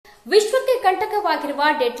ವಿಶ್ವಕ್ಕೆ ಕಂಟಕವಾಗಿರುವ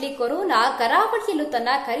deadly corona ಕರಾವಳಿಯಲ್ಲೂ ತನ್ನ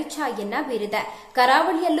ಕರಿಛಾಯೆಯನ್ನ ಬೀರಿದೆ.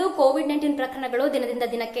 ಕರಾವಳಿಯಲ್ಲೂ ಕೋವಿಡ್-19 ಪ್ರಕರಣಗಳು ದಿನದಿಂದ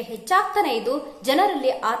ದಿನಕ್ಕೆ ಹೆಚ್ಚಾಗ್ತಾನೆ ಇದ್ದು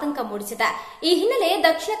ಜನರಲ್ಲಿ ಆತಂಕ ಮೂಡಿಸಿದೆ. ಈ ಹಿನ್ನೆಲೆ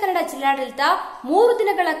ದಕ್ಷಿಣ ಕನ್ನಡ ಜಿಲ್ಲಾಡಳಿತ 3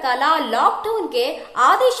 ದಿನಗಳ ಕಾಲ ಲಾಕ್ಡೌನ್ಗೆ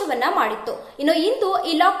ಆದೇಶವನ್ನ ಮಾಡಿತ್ತು. ಇನ್ನು ಇಂದು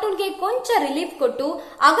ಈ ಲಾಕ್ಡೌನ್ಗೆ ಕೊಂಚ ರಿಲೀಫ್ ಕೊಟ್ಟು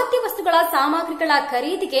ಅಗತ್ಯ ವಸ್ತುಗಳ ಸಾಮಗ್ರಿಗಳ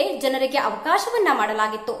ಖರೀದಿಗೆ ಜನರಿಗೆ ಅವಕಾಶವನ್ನ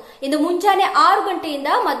ಮಾಡಲಾಗಿತ್ತು. ಇಂದು ಮುಂಜಾನೆ 6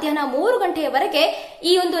 ಗಂಟೆಯಿಂದ ಮಧ್ಯಾಹ್ನ 3 ಗಂಟೆಯವರೆಗೆ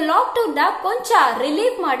ಈ ಒಂದು ಲಾಕ್ಡೌನ್ ನ ಕೊಂಚ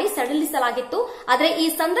ರಿಲೀಫ್ ಮಾಡಿ ಸಡಿಲಿಸಲಾಗಿತ್ತು. ಆದರೆ ಈ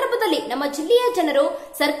ಸಂದರ್ಭದಲ್ಲಿ ನಮ್ಮ ಜಿಲ್ಲೆಯ ಜನರು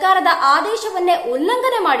ಸರ್ಕಾರದ ಆದೇಶವನ್ನೇ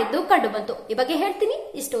ಉಲ್ಲಂಘನೆ ಮಾಡಿದ್ದು ಕಂಡುಬಂತು. ಈ ಬಗ್ಗೆ ಹೇಳ್ತೀನಿ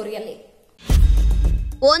ಈ ಸ್ಟೋರಿಯಲ್ಲಿ.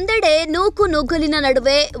 ಒಂದೆಡೆ ನೂಕು ನುಗ್ಗಲಿನ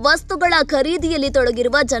ನಡುವೆ ವಸ್ತುಗಳ ಖರೀದಿಯಲ್ಲಿ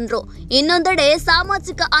ತೊಡಗಿರುವ ಜನರು, ಇನ್ನೊಂದೆಡೆ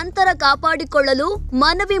ಸಾಮಾಜಿಕ ಅಂತರ ಕಾಪಾಡಿಕೊಳ್ಳಲು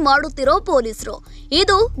ಮನವಿ ಮಾಡುತ್ತಿರೋ ಪೊಲೀಸರು.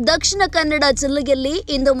 ಇದು ದಕ್ಷಿಣ ಕನ್ನಡ ಜಿಲ್ಲೆಯಲ್ಲಿ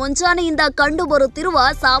ಇಂದು ಮುಂಜಾನೆಯಿಂದ ಕಂಡುಬರುತ್ತಿರುವ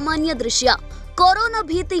ಸಾಮಾನ್ಯ ದೃಶ್ಯ. ಕೊರೋನಾ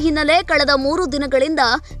ಭೀತಿ ಹಿನ್ನೆಲೆ ಕಳೆದ 3 ದಿನಗಳಿಂದ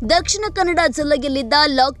ದಕ್ಷಿಣ ಕನ್ನಡ ಜಿಲ್ಲೆಯಲ್ಲಿದ್ದ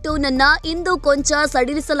ಲಾಕ್ಡೌನ್ ಅನ್ನ ಇಂದು ಕೊಂಚ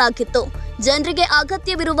ಸಡಿಲಿಸಲಾಗಿತ್ತು. ಜನರಿಗೆ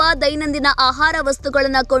ಅಗತ್ಯವಿರುವ ದೈನಂದಿನ ಆಹಾರ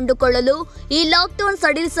ವಸ್ತುಗಳನ್ನು ಕೊಂಡುಕೊಳ್ಳಲು ಈ ಲಾಕ್ಡೌನ್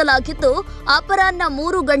ಸಡಿಲಿಸಲಾಗಿದ್ದು ಅಪರಾಹ್ನ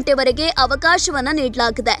 3 ಗಂಟೆವರೆಗೆ ಅವಕಾಶವನ್ನ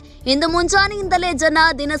ನೀಡಲಾಗಿದೆ. ಇಂದು ಮುಂಜಾನೆಯಿಂದಲೇ ಜನ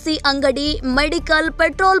ದಿನಸಿ ಅಂಗಡಿ, ಮೆಡಿಕಲ್,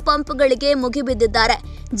 ಪೆಟ್ರೋಲ್ ಪಂಪ್ಗಳಿಗೆ ಮುಗಿಬಿದ್ದಿದ್ದಾರೆ.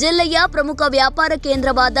 ಜಿಲ್ಲೆಯ ಪ್ರಮುಖ ವ್ಯಾಪಾರ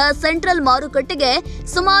ಕೇಂದ್ರವಾದ ಸೆಂಟ್ರಲ್ ಮಾರುಕಟ್ಟೆಗೆ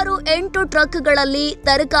ಸುಮಾರು 8 ಟ್ರಕ್ಗಳಲ್ಲಿ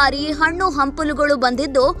ತರಕಾರಿ, ಹಣ್ಣು ಹಂಪಲುಗಳು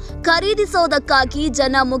ಬಂದಿದ್ದು ಖರೀದಿಸೋದಕ್ಕಾಗಿ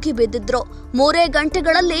ಜನ ಮುಗಿಬಿದ್ದಿದ್ರು. 3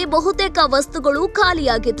 ಗಂಟೆಗಳಲ್ಲಿ ಬಹುತೇಕ ವಸ್ತುಗಳು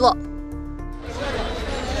ಖಾಲಿಯಾಗಿದ್ವು.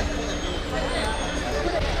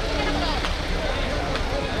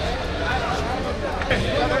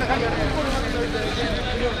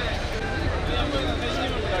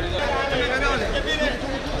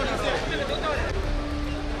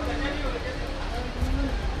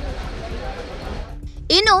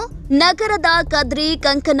 ಇನ್ನು ನಗರದ ಕದ್ರಿ,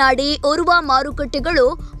 ಕಂಕನಾಡಿ, ಉರ್ವ ಮಾರುಕಟ್ಟೆಗಳು,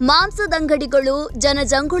 ಮಾಂಸದಂಗಡಿಗಳು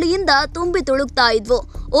ಜನಜಂಗುಳಿಯಿಂದ ತುಂಬಿ ತುಳುಕ್ತಾ ಇದ್ವು.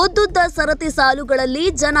 ಉದ್ದುದ್ದ ಸರತಿ ಸಾಲುಗಳಲ್ಲಿ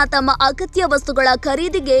ಜನ ತಮ್ಮ ಅಗತ್ಯ ವಸ್ತುಗಳ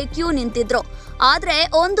ಖರೀದಿಗೆ ಕ್ಯೂ ನಿಂತಿದ್ರು. ಆದ್ರೆ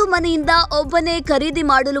ಒಂದು ಮನೆಯಿಂದ ಒಬ್ಬನೇ ಖರೀದಿ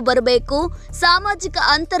ಮಾಡಲು ಬರಬೇಕು, ಸಾಮಾಜಿಕ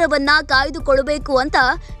ಅಂತರವನ್ನ ಕಾಯ್ದುಕೊಳ್ಳಬೇಕು ಅಂತ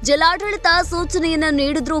ಜಿಲ್ಲಾಡಳಿತ ಸೂಚನೆಯನ್ನು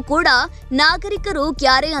ನೀಡಿದ್ರೂ ಕೂಡ ನಾಗರಿಕರು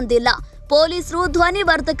ಕ್ಯಾರೆ ಅಂದಿಲ್ಲ. ಪೊಲೀಸರು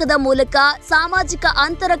ಧ್ವನಿವರ್ಧಕದ ಮೂಲಕ ಸಾಮಾಜಿಕ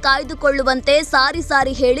ಅಂತರ ಕಾಯ್ದುಕೊಳ್ಳುವಂತೆ ಸಾರಿ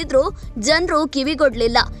ಸಾರಿ ಹೇಳಿದ್ರು ಜನರು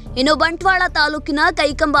ಕಿವಿಗೊಡ್ಲಿಲ್ಲ. ಇನ್ನು ಬಂಟ್ವಾಳ ತಾಲೂಕಿನ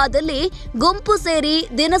ಕೈಕಂಬಾದಲ್ಲಿ ಗುಂಪು ಸೇರಿ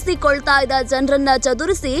ದಿನಸಿ ಕೊಳ್ತಾ ಇದ್ದ ಜನರನ್ನ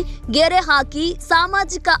ಚದುರಿಸಿ ಗೆರೆ ಹಾಕಿ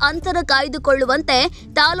ಸಾಮಾಜಿಕ ಅಂತರ ಕಾಯ್ದುಕೊಳ್ಳುವಂತೆ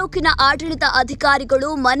ತಾಲೂಕಿನ ಆಡಳಿತ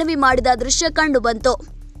ಅಧಿಕಾರಿಗಳು ಮನವಿ ಮಾಡಿದ ದೃಶ್ಯ ಕಂಡುಬಂತು.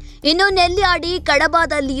 ಇನ್ನು ನೆಲ್ಯಾಡಿ,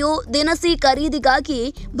 ಕಡಬದಲ್ಲಿಯೂ ದಿನಸಿ ಖರೀದಿಗಾಗಿ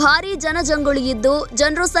ಭಾರೀ ಜನಜಂಗುಳಿಯಿದ್ದು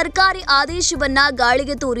ಜನರು ಸರ್ಕಾರಿ ಆದೇಶವನ್ನ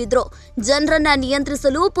ಗಾಳಿಗೆ ತೂರಿದ್ರು. ಜನರನ್ನ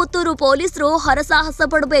ನಿಯಂತ್ರಿಸಲು ಪುತ್ತೂರು ಪೊಲೀಸರು ಹರಸಾಹಸ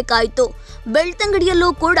ಪಡಬೇಕಾಯಿತು.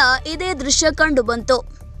 ಬೆಳ್ತಂಗಡಿಯಲ್ಲೂ ಕೂಡ ಇದೇ ದೃಶ್ಯ ಕಂಡುಬಂತು.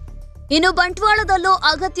 ಇನ್ನು ಬಂಟ್ವಾಳದಲ್ಲೂ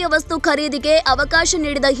ಅಗತ್ಯ ವಸ್ತು ಖರೀದಿಗೆ ಅವಕಾಶ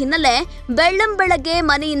ನೀಡಿದ ಹಿನ್ನೆಲೆ ಬೆಳ್ಳಂಬೆಳಗ್ಗೆ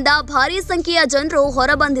ಮನೆಯಿಂದ ಭಾರೀ ಸಂಖ್ಯೆಯ ಜನರು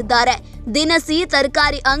ಹೊರಬಂದಿದ್ದಾರೆ. ದಿನಸಿ,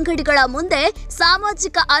 ತರಕಾರಿ ಅಂಗಡಿಗಳ ಮುಂದೆ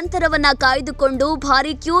ಸಾಮಾಜಿಕ ಅಂತರವನ್ನ ಕಾಯ್ದುಕೊಂಡು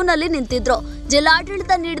ಭಾರೀ ಕ್ಯೂನಲ್ಲಿ ನಿಂತಿದ್ರು.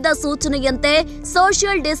 ಜಿಲ್ಲಾಡಳಿತ ನೀಡಿದ ಸೂಚನೆಯಂತೆ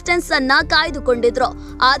ಸೋಷಿಯಲ್ ಡಿಸ್ಟೆನ್ಸ್ ಅನ್ನ ಕಾಯ್ದುಕೊಂಡಿದ್ರು.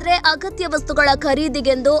 ಆದ್ರೆ ಅಗತ್ಯ ವಸ್ತುಗಳ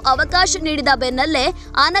ಖರೀದಿಗೆಂದು ಅವಕಾಶ ನೀಡಿದ ಬೆನ್ನಲ್ಲೇ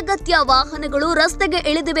ಅನಗತ್ಯ ವಾಹನಗಳು ರಸ್ತೆಗೆ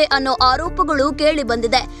ಇಳಿದಿವೆ ಅನ್ನೋ ಆರೋಪಗಳು ಕೇಳಿ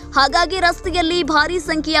ಬಂದಿದೆ. ಹಾಗಾಗಿ ರಸ್ತೆಯಲ್ಲಿ ಭಾರೀ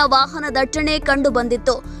ಸಂಖ್ಯೆಯ ವಾಹನ ದಟ್ಟಣೆ ಕಂಡು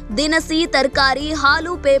ಬಂದಿತ್ತು. ದಿನಸಿ, ತರಕಾರಿ,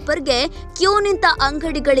 ಹಾಲು, ಪೇಪರ್ಗೆ ಕ್ಯೂ ನಿಂತ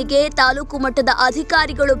ಅಂಗಡಿಗಳಿಗೆ ತಾಲೂಕು ಮಟ್ಟದ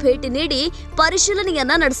ಅಧಿಕಾರಿಗಳು ಭೇಟಿ ನೀಡಿ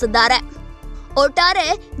ಪರಿಶೀಲನೆಯನ್ನ ನಡೆಸಿದ್ದಾರೆ. ಒಟ್ಟಾರೆ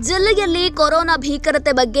ಜಿಲ್ಲೆಯಲ್ಲಿ ಕೊರೋನಾ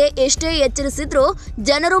ಭೀಕರತೆ ಬಗ್ಗೆ ಎಷ್ಟೇ ಎಚ್ಚರಿಸಿದ್ರೂ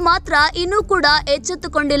ಜನರು ಮಾತ್ರ ಇನ್ನೂ ಕೂಡ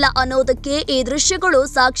ಎಚ್ಚೆತ್ತುಕೊಂಡಿಲ್ಲ ಅನ್ನೋದಕ್ಕೆ ಈ ದೃಶ್ಯಗಳು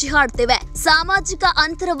ಸಾಕ್ಷಿ ಹಾಡ್ತಿವೆ. ಸಾಮಾಜಿಕ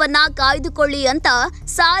ಅಂತರವನ್ನ ಕಾಯ್ದುಕೊಳ್ಳಿ ಅಂತ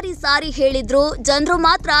ಸಾರಿ ಸಾರಿ ಹೇಳಿದ್ರು ಜನರು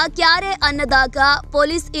ಮಾತ್ರ ಕ್ಯಾರೆ ಅನ್ನದಾಗ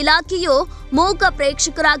ಪೊಲೀಸ್ ಇಲಾಖೆಯು ಮೂಕ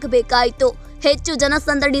ಪ್ರೇಕ್ಷಕರಾಗಬೇಕಾಯಿತು. ಹೆಚ್ಚು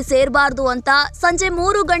ಜನಸಂದಣಿ ಸೇರಬಾರದು ಅಂತ ಸಂಜೆ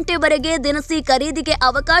 3 ಗಂಟೆವರೆಗೆ ದಿನಸಿ ಖರೀದಿಗೆ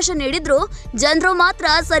ಅವಕಾಶ ನೀಡಿದ್ರು ಜನರು ಮಾತ್ರ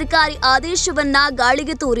ಸರ್ಕಾರಿ ಆದೇಶವನ್ನ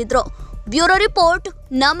ಗಾಳಿಗೆ ತೂರಿದ್ರು. ಬ್ಯೂರೋ ರಿಪೋರ್ಟ್,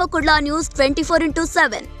 ನಮ್ಮ ಕುಡ್ಲಾ ನ್ಯೂಸ್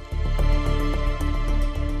 24x7.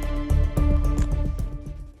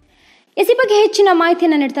 ಈ ಬಗ್ಗೆ ಹೆಚ್ಚಿನ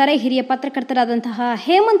ಮಾಹಿತಿಯನ್ನು ನೀಡ್ತಾರೆ ಹಿರಿಯ ಪತ್ರಕರ್ತರಾದಂತಹ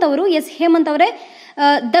ಹೇಮಂತ್ ಅವರು. ಹೇಮಂತ್ ಅವರೇ,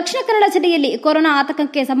 ದಕ್ಷಿಣ ಕನ್ನಡ ಜಿಲ್ಲೆಯಲ್ಲಿ ಕೊರೋನಾ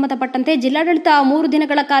ಆತಂಕಕ್ಕೆ ಸಂಬಂಧಪಟ್ಟಂತೆ ಜಿಲ್ಲಾಡಳಿತ 3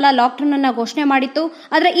 ದಿನಗಳ ಕಾಲ ಲಾಕ್ಡೌನ್ ಅನ್ನು ಘೋಷಣೆ ಮಾಡಿತ್ತು.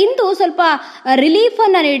 ಆದರೆ ಇಂದು ಸ್ವಲ್ಪ ರಿಲೀಫ್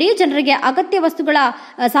ಅನ್ನ ನೀಡಿ ಜನರಿಗೆ ಅಗತ್ಯ ವಸ್ತುಗಳ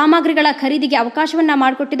ಸಾಮಗ್ರಿಗಳ ಖರೀದಿಗೆ ಅವಕಾಶವನ್ನ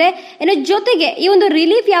ಮಾಡಿಕೊಟ್ಟಿದೆ. ಇನ್ನು ಜೊತೆಗೆ ಈ ಒಂದು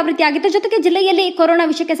ರಿಲೀಫ್ ಯಾವ ರೀತಿ ಆಗಿತ್ತು, ಜೊತೆಗೆ ಜಿಲ್ಲೆಯಲ್ಲಿ ಕೊರೋನಾ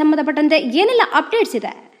ವಿಷಯಕ್ಕೆ ಸಂಬಂಧಪಟ್ಟಂತೆ ಏನೆಲ್ಲ ಅಪ್ಡೇಟ್ಸ್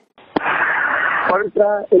ಇದೆ? ಪವಿತ್ರ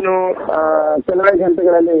ಇನ್ನು ಕೆಲವೇ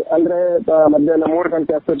ಗಂಟೆಗಳಲ್ಲಿ ಅಂದ್ರೆ ಮಧ್ಯಾಹ್ನ 3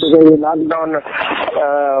 ಗಂಟೆ ಅಷ್ಟೊತ್ತಿಗೆ ಈ ಲಾಕ್ಡೌನ್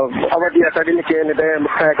ಅವಧಿಯ ಸಡಿಲಿಕೆ ಏನಿದೆ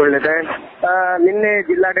ಮುಕ್ತಾಯಗೊಳ್ಳಲಿದೆ. ನಿನ್ನೆ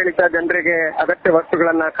ಜಿಲ್ಲಾಡಳಿತ ಜನರಿಗೆ ಅಗತ್ಯ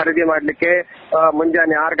ವಸ್ತುಗಳನ್ನ ಖರೀದಿ ಮಾಡಲಿಕ್ಕೆ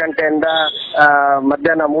ಮುಂಜಾನೆ 6 ಗಂಟೆಯಿಂದ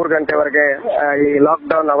ಮಧ್ಯಾಹ್ನ 3 ಗಂಟೆವರೆಗೆ ಈ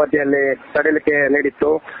ಲಾಕ್ಡೌನ್ ಅವಧಿಯಲ್ಲಿ ಸಡಿಲಿಕೆ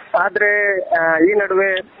ನೀಡಿತ್ತು. ಆದ್ರೆ ಈ ನಡುವೆ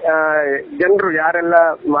ಜನರು ಯಾರೆಲ್ಲ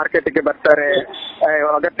ಮಾರ್ಕೆಟ್ಗೆ ಬರ್ತಾರೆ,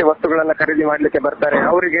 ಅಗತ್ಯ ವಸ್ತುಗಳನ್ನ ಖರೀದಿ ಮಾಡ್ಲಿಕ್ಕೆ ಬರ್ತಾರೆ,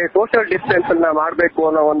 ಅವರಿಗೆ ಸೋಷಿಯಲ್ ಡಿಸ್ಟೆನ್ಸ್ ಅನ್ನ ಮಾಡಬೇಕು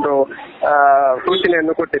ಅನ್ನೋ ಒಂದು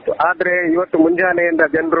ಸೂಚನೆಯನ್ನು ಕೊಟ್ಟಿತ್ತು. ಆದ್ರೆ ಇವತ್ತು ಮುಂಜಾನೆಯಿಂದ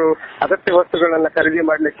ಜನರು ಅಗತ್ಯ ವಸ್ತುಗಳನ್ನ ಖರೀದಿ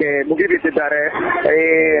ಮಾಡ್ಲಿಕ್ಕೆ ಮುಗಿಬಿದ್ದಿದ್ದಾರೆ. ಈ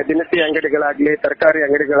ದಿನಸಿ ಅಂಗಡಿಗಳಾಗ್ಲಿ, ತರಕಾರಿ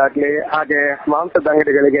ಅಂಗಡಿಗಳಾಗ್ಲಿ, ಹಾಗೆ ಮಾಂಸದ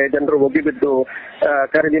ಅಂಗಡಿಗಳಿಗೆ ಜನರು ಮುಗಿಬಿದ್ದು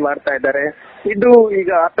ಖರೀದಿ ಮಾಡ್ತಾ ಇದ್ದಾರೆ. ಇದು ಈಗ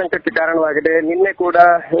ಆತಂಕಕ್ಕೆ ಕಾರಣವಾಗಿದೆ. ನಿನ್ನೆ ಕೂಡ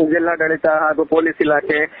ಜಿಲ್ಲಾಡಳಿತ ಹಾಗೂ ಪೊಲೀಸ್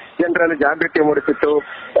ಇಲಾಖೆ ಜನರಲ್ಲಿ ಜಾಗೃತಿ ಮೂಡಿಸಿತ್ತು.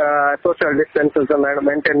 ಸೋಷಿಯಲ್ ಡಿಸ್ಟೆನ್ಸ್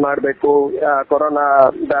ಮೇಂಟೈನ್ ಮಾಡಬೇಕು,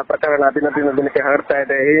 ಕೊರೋನಾದ ಪ್ರಕರಣ ದಿನಕ್ಕೆ ಹರಡ್ತಾ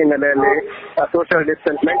ಇದೆ, ಈ ಹಿನ್ನೆಲೆಯಲ್ಲಿ ಸೋಷಿಯಲ್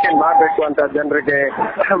ಡಿಸ್ಟೆನ್ಸ್ ಮೇಂಟೈನ್ ಮಾಡಬೇಕು ಅಂತ ಜನರಿಗೆ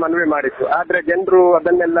ಮನವಿ ಮಾಡಿತ್ತು. ಆದ್ರೆ ಜನರು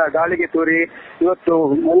ಅದನ್ನೆಲ್ಲ ಗಾಳಿಗೆ ತೂರಿ ಇವತ್ತು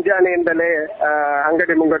ಮುಂಜಾನೆಯಿಂದಲೇ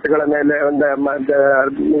ಅಂಗಡಿ ಮುಂಗಟ್ಟುಗಳ ಮೇಲೆ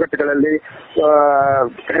ಮುಂಗಟ್ಟುಗಳಲ್ಲಿ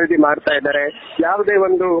ಖರೀದಿ ಮಾಡ್ತಾ ಇದ್ದಾರೆ. ಯಾವುದೇ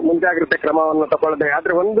ಒಂದು ಮುಂಜಾಗ್ರತೆ ಕ್ರಮವನ್ನು ತಗೊಳ್ಳದೆ.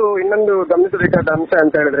 ಆದ್ರೆ ಇನ್ನೊಂದು ಗಮನಿಸಬೇಕಾದ ಅಂಶ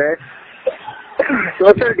ಅಂತ ಹೇಳಿದ್ರೆ,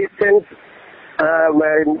 ಸೋಷಿಯಲ್ ಡಿಸ್ಟೆನ್ಸ್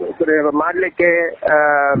ಮಾಡ್ಲಿಕ್ಕೆ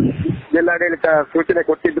ಜಿಲ್ಲಾಡಳಿತ ಸೂಚನೆ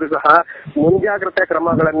ಕೊಟ್ಟಿದ್ರು ಸಹ ಮುಂಜಾಗ್ರತಾ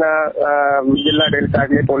ಕ್ರಮಗಳನ್ನ ಜಿಲ್ಲಾಡಳಿತ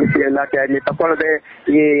ಆಗ್ಲಿ, ಪೊಲೀಸ್ ಇಲಾಖೆ ಆಗ್ಲಿ ತಗೊಳ್ಳದೆ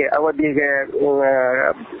ಈ ಅವಧಿಗೆ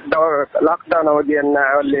ಲಾಕ್ಡೌನ್ ಅವಧಿಯನ್ನ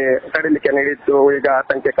ಅಲ್ಲಿ ತಡಿಲಿಕ್ಕೆ ನೀಡಿದ್ದು ಈಗ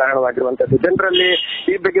ಆತಂಕಕ್ಕೆ ಕಾರಣವಾಗಿರುವಂತದ್ದು. ಜನರಲ್ಲಿ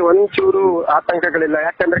ಈ ಬಗ್ಗೆ ಒಂಚೂರು ಆತಂಕಗಳಿಲ್ಲ.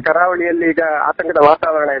 ಯಾಕಂದ್ರೆ ಕರಾವಳಿಯಲ್ಲಿ ಈಗ ಆತಂಕದ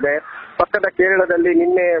ವಾತಾವರಣ ಇದೆ. ಪಕ್ಕದ ಕೇರಳದಲ್ಲಿ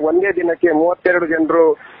ನಿನ್ನೆ ಒಂದೇ ದಿನಕ್ಕೆ 32 ಜನರು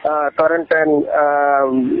ಕ್ವಾರಂಟೈನ್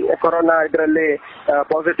ಕೊರೋನಾ ಇದರಲ್ಲಿ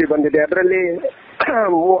ಪಾಸಿಟಿವ್ ಬಂದಿದೆ. ಅದರಲ್ಲಿ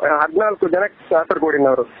 14 ಜನ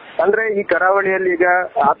ಕಾಸರಗೋಡಿನವರು. ಅಂದ್ರೆ ಈ ಕರಾವಳಿಯಲ್ಲಿ ಈಗ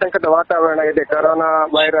ಆತಂಕದ ವಾತಾವರಣ ಇದೆ. ಕೊರೋನಾ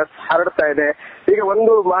ವೈರಸ್ ಹರಡ್ತಾ ಇದೆ. ಈಗ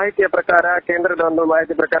ಒಂದು ಮಾಹಿತಿಯ ಪ್ರಕಾರ, ಕೇಂದ್ರದ ಒಂದು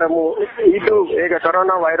ಮಾಹಿತಿ ಪ್ರಕಾರ ಇದು ಈಗ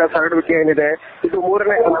ಕೊರೋನಾ ವೈರಸ್ ಹರಡುವಿಕೆ ಏನಿದೆ ಇದು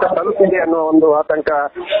 3ನೇ ಹಂತ ತಲುಪಿದೆ ಅನ್ನೋ ಒಂದು ಆತಂಕ,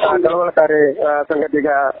 ಕಳವಳಕಾರಿ ಸಂಗತಿ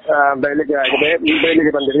ಈಗ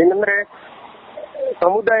ಬಯಲಿಗೆ ಬಂದಿದೆ. ಇನ್ನಂದ್ರೆ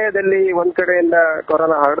ಸಮುದಾಯದಲ್ಲಿ ಒಂದ್ ಕಡೆಯಿಂದ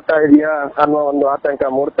ಕೊರೋನಾ ಹರಡ್ತಾ ಇದೆಯಾ ಅನ್ನೋ ಒಂದು ಆತಂಕ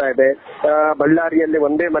ಮೂಡ್ತಾ ಇದೆ. ಬಳ್ಳಾರಿಯಲ್ಲಿ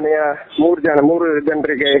ಒಂದೇ ಮನೆಯ 3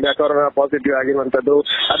 ಜನರಿಗೆ ಈಗ ಕೊರೋನಾ ಪಾಸಿಟಿವ್ ಆಗಿರುವಂತದ್ದು.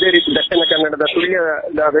 ಅದೇ ರೀತಿ ದಕ್ಷಿಣ ಕನ್ನಡದ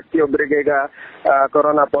ಸುಳ್ಯದ ವ್ಯಕ್ತಿಯೊಬ್ಬರಿಗೆ ಈಗ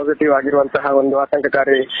ಕೊರೋನಾ ಪಾಸಿಟಿವ್ ಆಗಿರುವಂತಹ ಒಂದು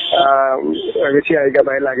ಆತಂಕಕಾರಿ ವಿಷಯ ಈಗ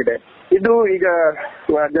ಬಯಲಾಗಿದೆ. ಇದು ಈಗ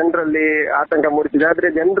ಜನರಲ್ಲಿ ಆತಂಕ ಮೂಡಿಸಿದೆ. ಆದ್ರೆ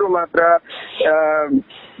ಜನರು ಮಾತ್ರ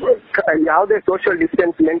ಯಾವುದೇ ಸೋಷಿಯಲ್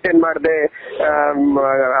ಡಿಸ್ಟೆನ್ಸ್ ಮೇಂಟೈನ್ ಮಾಡದೆ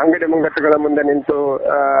ಅಂಗಡಿ ಮುಂಗಟ್ಟುಗಳ ಮುಂದೆ ನಿಂತು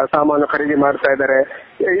ಸಾಮಾನು ಖರೀದಿ ಮಾಡ್ತಾ ಇದ್ದಾರೆ.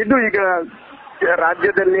 ಇದು ಈಗ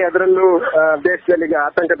ರಾಜ್ಯದಲ್ಲಿ, ಅದರಲ್ಲೂ ದೇಶದಲ್ಲಿ ಈಗ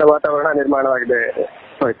ಆತಂಕದ ವಾತಾವರಣ ನಿರ್ಮಾಣವಾಗಿದೆ.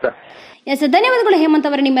 ಎಸ್, ಧನ್ಯವಾದಗಳು ಹೇಮಂತ್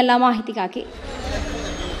ಅವರೇ ನಿಮ್ಮೆಲ್ಲ ಮಾಹಿತಿಗಾಗಿ.